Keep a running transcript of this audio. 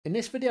In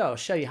this video I'll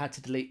show you how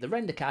to delete the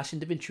render cache in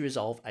Davinci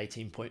Resolve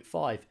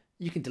 18.5.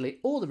 You can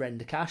delete all the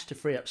render cache to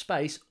free up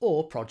space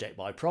or project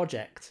by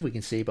project. We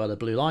can see by the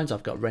blue lines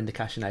I've got render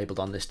cache enabled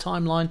on this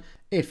timeline.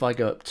 If I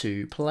go up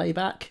to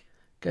playback,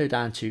 go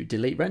down to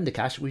delete render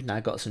cache, we've now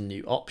got some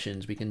new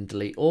options. We can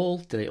delete all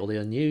the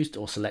unused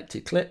or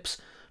selected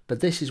clips, but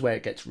this is where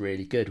it gets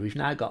really good. We've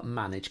now got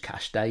manage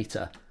cache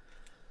data.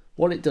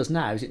 What it does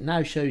now is it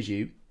now shows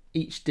you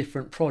each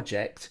different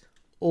project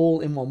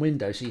all in one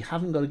window, so you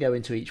haven't got to go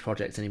into each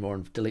project anymore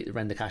and delete the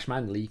render cache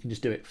manually. You can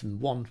just do it from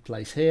one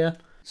place here,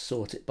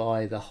 sort it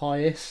by the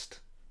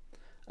highest.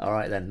 All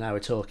right then, now we're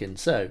talking.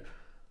 So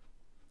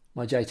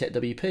my JTech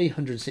WP,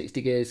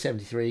 160 gig,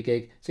 73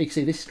 gig. So you can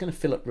see this is going to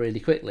fill up really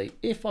quickly.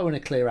 If I want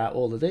to clear out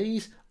all of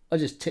these, I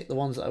just tick the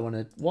ones that I want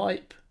to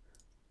wipe,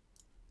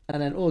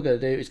 and then all I've got to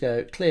do is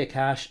go clear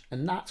cache,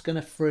 and that's going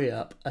to free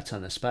up a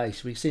ton of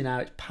space. We can see now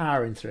it's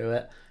powering through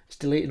it, it's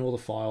deleting all the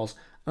files,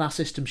 and our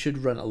system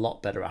should run a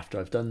lot better after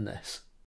I've done this.